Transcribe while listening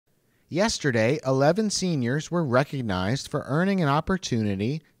Yesterday, 11 seniors were recognized for earning an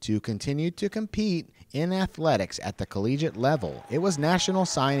opportunity to continue to compete in athletics at the collegiate level. It was National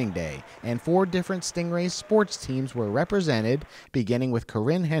Signing Day, and 4 different Stingrays sports teams were represented, beginning with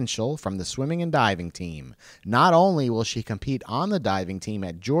Corinne Henschel from the swimming and diving team. Not only will she compete on the diving team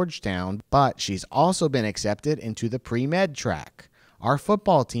at Georgetown, but she's also been accepted into the pre-med track. Our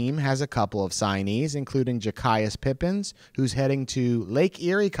football team has a couple of signees, including Ja'Kias Pippins, who's heading to Lake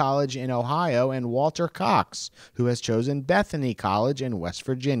Erie College in Ohio, and Walter Cox, who has chosen Bethany College in West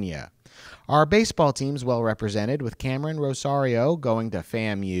Virginia. Our baseball team's well represented, with Cameron Rosario going to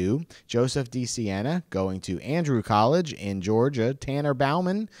FAMU, Joseph DeSiena going to Andrew College in Georgia, Tanner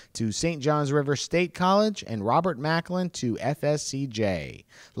Bauman to St. John's River State College, and Robert Macklin to FSCJ.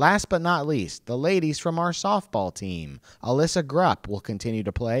 Last but not least, the ladies from our softball team. Alyssa Grupp will continue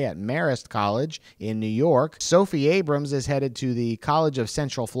to play at Marist College in New York. Sophie Abrams is headed to the College of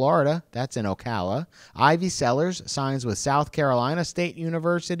Central Florida, that's in Ocala. Ivy Sellers signs with South Carolina State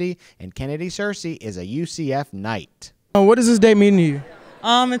University, and Kennedy Searcy is a UCF Knight. What does this day mean to you?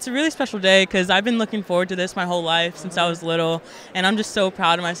 It's a really special day because I've been looking forward to this my whole life since I was little, and I'm just so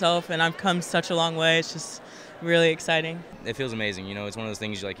proud of myself, and I've come such a long way. It's just really exciting. It feels amazing. You know, it's one of those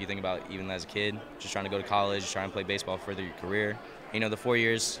things you think about even as a kid, just trying to go to college, trying to play baseball, further your career. You know, the 4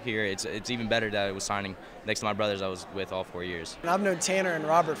 years here, it's even better that it was signing next to my brothers I was with all 4 years. I've known Tanner and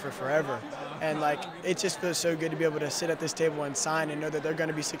Robert for forever, and it just feels so good to be able to sit at this table and sign and know that they're going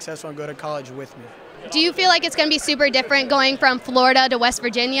to be successful and go to college with me. Do you feel like it's going to be super different going from Florida to West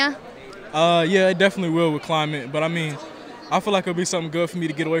Virginia? Yeah, it definitely will with climate, but I mean, I feel like it'll be something good for me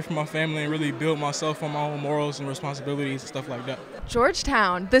to get away from my family and really build myself on my own morals and responsibilities and stuff like that.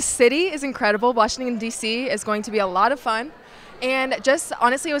 Georgetown, the city is incredible. Washington, D.C. is going to be a lot of fun. And just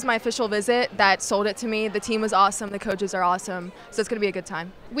honestly, it was my official visit that sold it to me. The team was awesome. The coaches are awesome. So it's going to be a good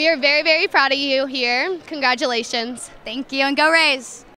time. We are very, very proud of you here. Congratulations. Thank you, and go Rays.